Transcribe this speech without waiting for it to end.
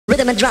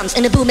rhythm and drums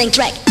in a booming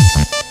track.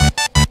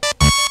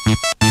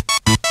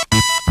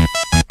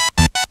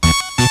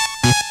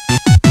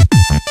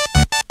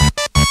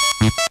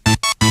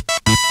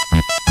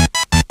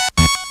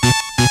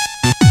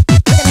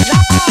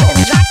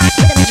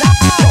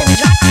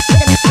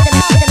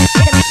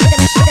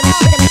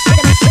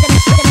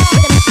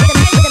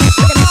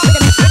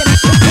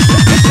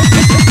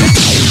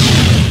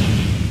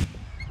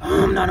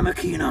 I'm Nanna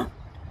Makina,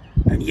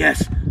 and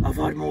yes, I've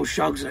had more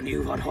shags than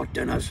you've had hot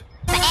dinners.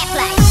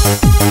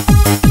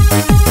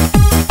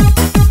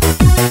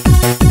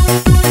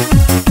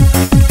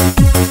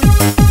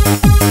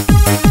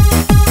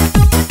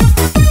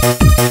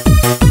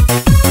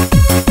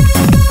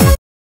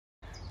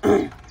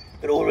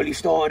 It all really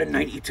started in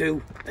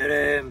 '92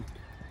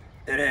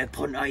 at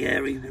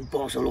Pontieri in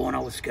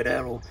Barcelona with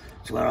Scudero.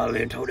 It's where I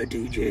learned how to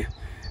DJ,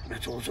 and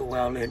that's also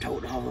where I learned how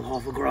to have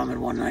half a gram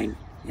in one line,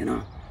 you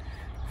know.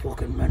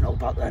 Fucking mental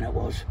back then it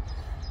was.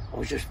 I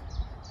was just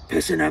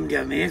pissing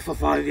MDMA for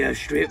 5 years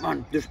straight,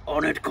 man. Just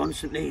on it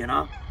constantly, you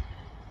know.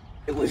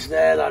 It was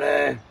there that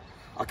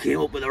I came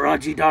up with the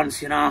Raji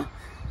dance, you know.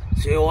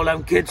 See all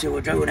them kids who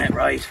were doing it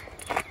right,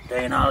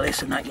 they now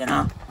listen that, you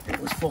know. It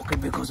was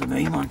fucking because of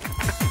me, man.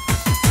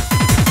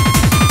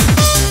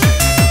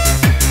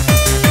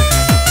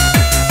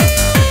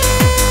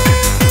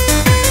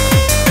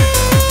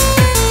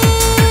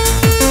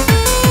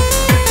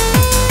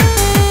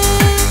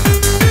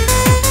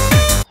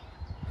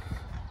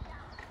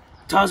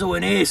 Tazo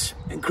and Ace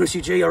and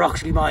Chrissy G are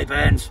actually my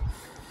bands.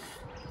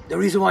 The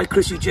reason why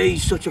Chrissy G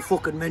is such a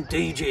fucking mint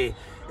DJ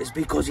is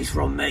because he's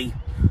from me.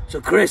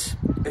 So Chris,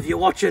 if you're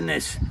watching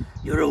this,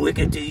 you're a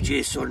wicked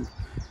DJ, son.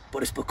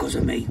 But it's because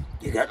of me.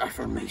 You get that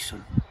from me,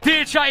 son.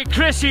 DJ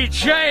Chrissy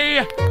G!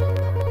 I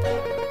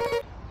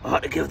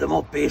had to give them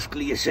up,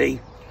 basically, you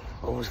see.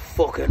 I was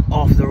fucking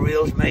off the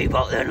rails, me,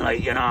 back then,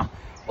 like, you know.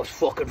 I was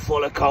fucking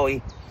full of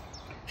cowie,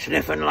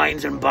 sniffing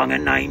lines and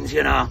banging nines,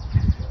 you know.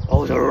 I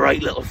was a right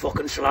little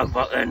fucking slag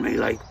back then, me,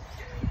 like.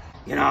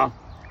 You know,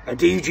 a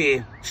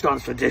DJ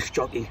stands for disc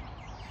jockey.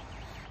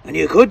 And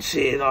you could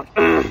say that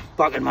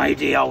back in my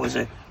day I was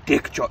a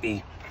dick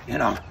jockey, you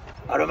know.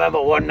 I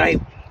remember one night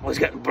I was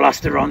getting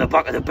blasted around the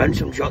back of the bench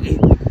from jockey.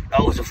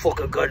 That was a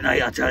fucking good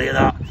night, I tell you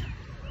that.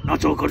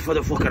 Not so good for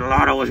the fucking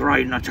lad I was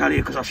riding, I tell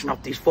you, because I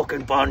snapped his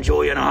fucking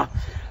banjo, you know.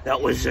 That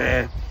was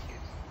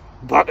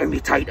back in me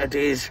tighter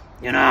days,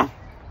 you know,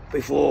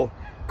 before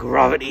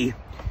gravity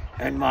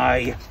and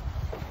my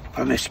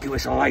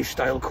promiscuous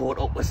lifestyle caught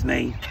up with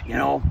me, you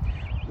know.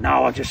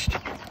 Now I just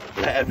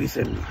let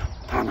everything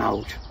hang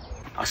out.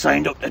 I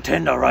signed up to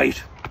Tinder,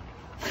 right?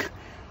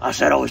 I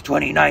said I was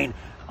 29.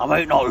 I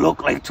might not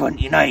look like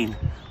 29,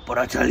 but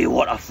I tell you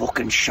what, I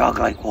fucking shag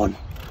like one.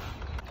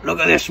 Look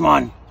at this,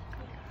 man.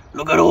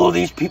 Look at all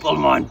these people,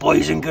 man,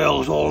 boys and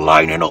girls all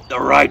lining up to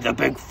ride the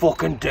big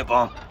fucking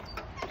dipper.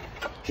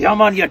 Yeah,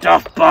 man, you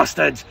daft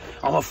bastards.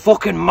 I'm a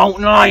fucking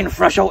mountain lion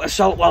fresh out of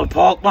Southwell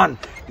Park, man.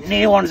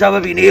 No one's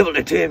ever been able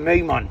to tame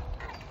me, man.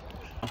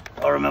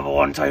 I remember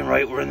one time,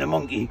 right, we're in the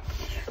Monkey,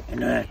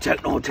 and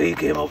Techno T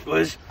came up to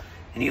us,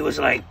 and he was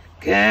like,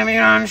 "Carry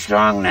on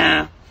strong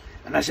now."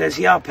 And I says,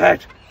 "Yeah,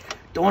 pet,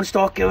 don't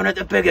start giving it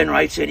the big one,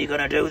 right, saying you're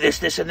going to do this,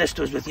 this and this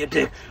to us with your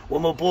dick,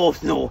 when we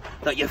both know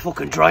that you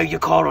fucking drive your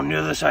car on the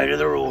other side of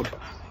the road.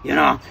 You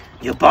know,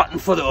 you're batting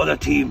for the other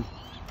team.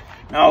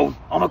 Now,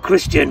 I'm a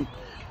Christian,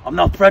 I'm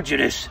not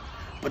prejudiced,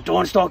 but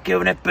don't start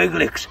giving it big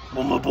licks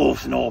when we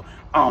both know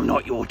I'm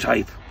not your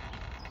type."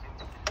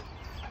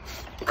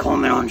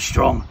 Coming on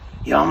strong.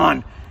 Yeah,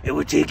 man, it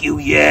would take you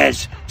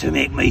years to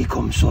make me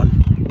come, son.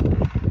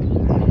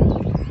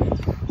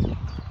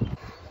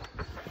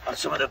 Had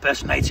some of the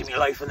best nights of my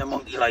life in the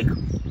Monkey, like,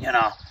 you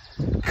know,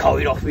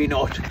 carried off me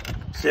nut,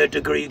 3rd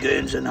degree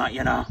gains and that,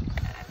 you know.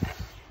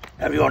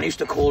 Everyone used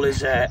to call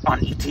his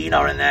Auntie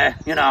Tina in there,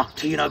 you know,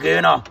 Tina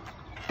Gainer.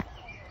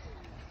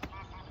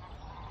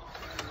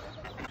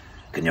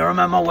 Can you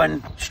remember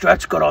when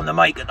Stretch got on the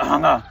mic at the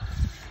hangar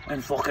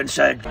and fucking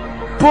said,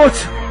 "But,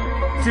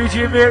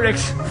 DJ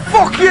Matrix,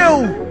 fuck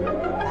you!"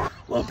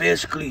 Well,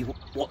 basically,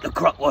 what the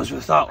crack was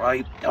with that,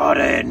 right, it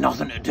had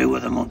nothing to do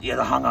with the Monkey at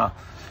the hangar.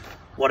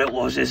 What it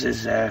was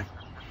is I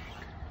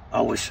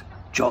was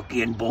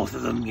jockeying both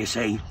of them, you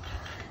see.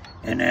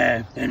 And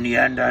in the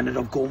end, I ended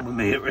up going with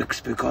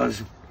Matrix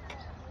because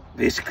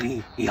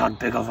basically he had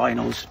bigger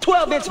vinyls.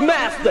 12-inch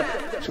master!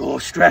 So,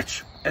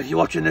 Stretch, if you're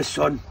watching this,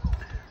 son,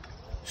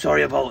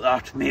 sorry about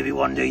that. Maybe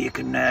one day you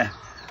can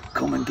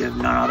come and give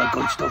Nanna the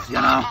good stuff,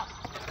 you know.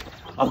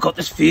 I've got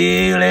this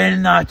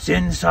feeling that's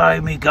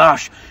inside me,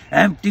 gosh.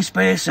 Empty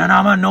space and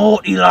I'm a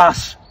naughty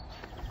lass.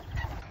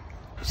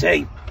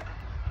 See,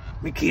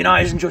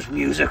 Makina isn't just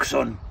music,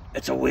 son.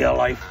 It's a way of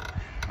life.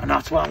 And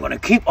that's why I'm going to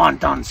keep on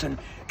dancing,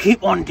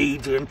 keep on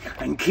DJing,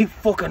 and keep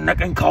fucking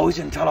nicking cows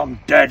until I'm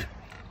dead.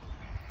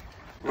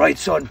 Right,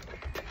 son,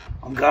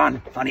 I'm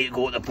gone. I need to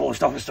go to the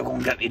post office to go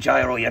and get me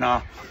gyro, you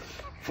know.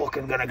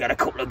 Fucking gonna get a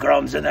couple of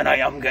grams and then I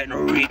am getting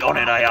reet on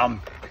it, I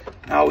am.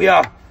 Now,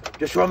 yeah,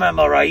 just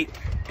remember, right,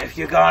 if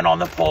you're going on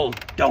the pull,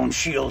 down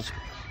shields,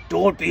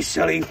 don't be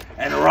silly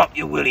and wrap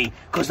your willy,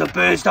 because the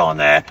birds down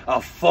there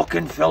are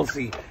fucking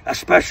filthy,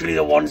 especially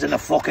the ones in the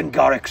fucking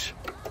garricks.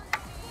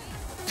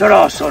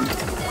 Ta-ra, son.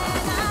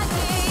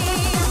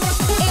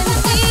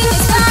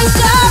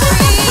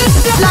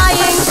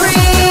 Flying free.